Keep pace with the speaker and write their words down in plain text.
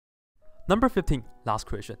Number 15, last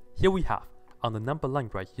question. Here we have, on the number line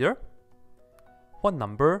right here, what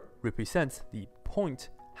number represents the point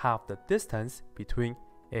half the distance between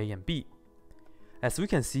A and B? As we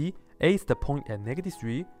can see, A is the point at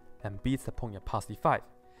 -3 and B is the point at +5.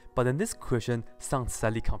 But then this question sounds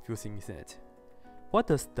slightly confusing, isn't it? What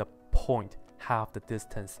does the point half the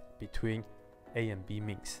distance between A and B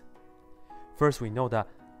means? First, we know that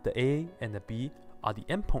the A and the B are the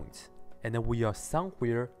endpoints, and then we are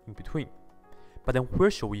somewhere in between. But then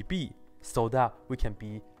where should we be so that we can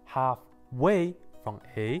be halfway from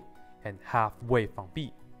A and halfway from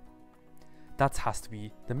B? That has to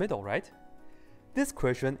be the middle, right? This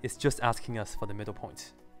question is just asking us for the middle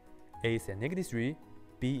point. A is at -3,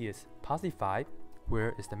 B is +5,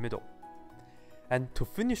 where is the middle? And to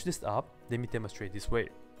finish this up, let me demonstrate this way.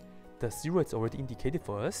 The 0 is already indicated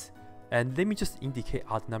for us, and let me just indicate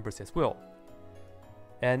odd numbers as well.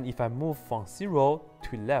 And if I move from 0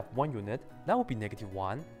 to left 1 unit, that would be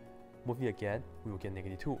 -1. Moving again, we will get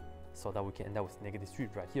 -2, so that we can end up with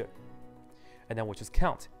 -3 right here. And then we'll just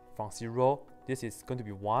count. From 0, this is going to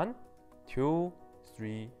be 1, 2,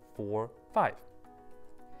 3, 4, 5.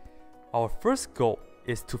 Our first goal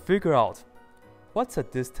is to figure out what's the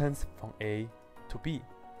distance from A to B,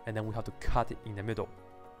 and then we have to cut it in the middle.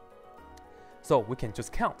 So we can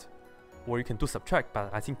just count, or you can do subtract,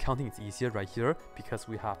 but I think counting is easier right here because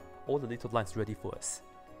we have all the little lines ready for us.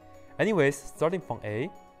 Anyways, starting from A,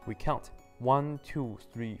 we count 1, 2,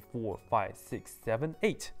 3, 4, 5, 6, 7,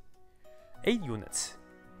 8. 8 units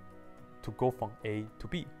to go from A to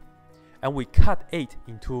B. And we cut 8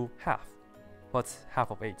 into half. What's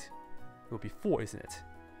half of 8? It will be 4, isn't it?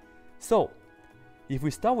 So, if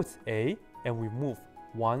we start with A and we move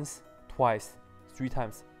once, twice, 3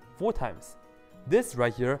 times, 4 times, this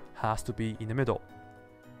right here has to be in the middle.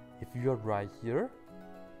 If you're right here,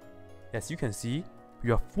 as you can see,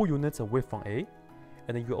 you are 4 units away from A,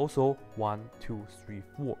 and then you're also 1, 2, 3,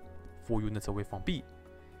 4 units away from B.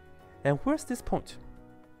 And where's this point?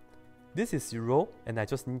 This is 0, and I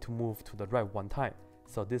just need to move to the right 1 time.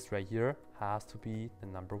 So this right here has to be the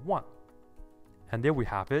number 1. And there we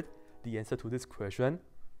have it. The answer to this question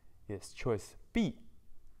is choice B,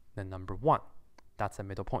 the number 1. That's the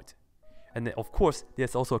middle point. And then of course,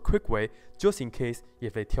 there's also a quick way, just in case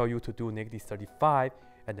if they tell you to do -35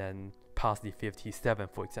 and then +57,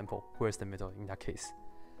 for example, where's the middle in that case?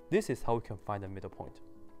 This is how we can find the middle point.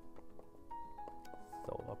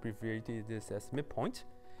 So abbreviated this as midpoint.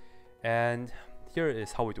 And here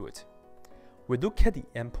is how we do it. We look at the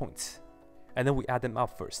endpoints, and then we add them up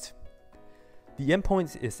first. The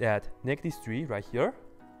endpoint is at -3 right here,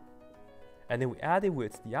 and then we add it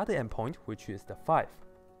with the other endpoint, which is the 5.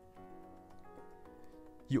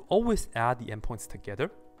 You always add the endpoints together,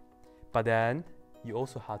 but then you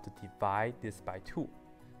also have to divide this by 2,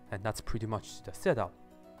 and that's pretty much the setup.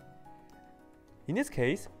 In this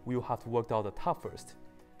case, we will have to work out the top first.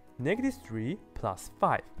 -3 plus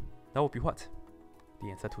 5, that will be what? The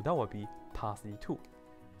answer to that will be +2.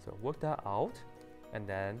 So work that out, and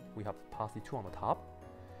then we have +2 on the top.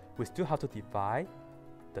 We still have to divide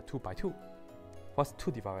the 2 by 2. What's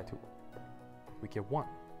 2 divided by 2? We get 1.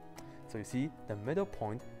 So you see, the middle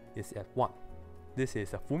point is at 1. This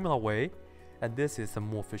is a formula way, and this is a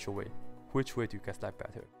more official way. Which way do you guys like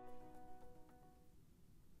better?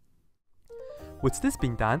 With this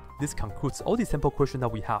being done, this concludes all the sample questions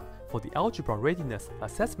that we have for the Algebra Readiness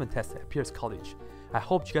Assessment Test at Pierce College. I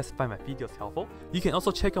hope you guys find my videos helpful. You can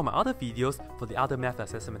also check out my other videos for the other math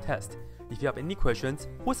assessment test. If you have any questions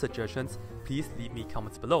or suggestions, please leave me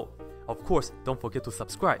comments below. Of course, don't forget to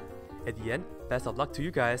subscribe. At the end, best of luck to you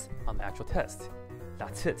guys on the actual test.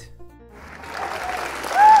 That's it.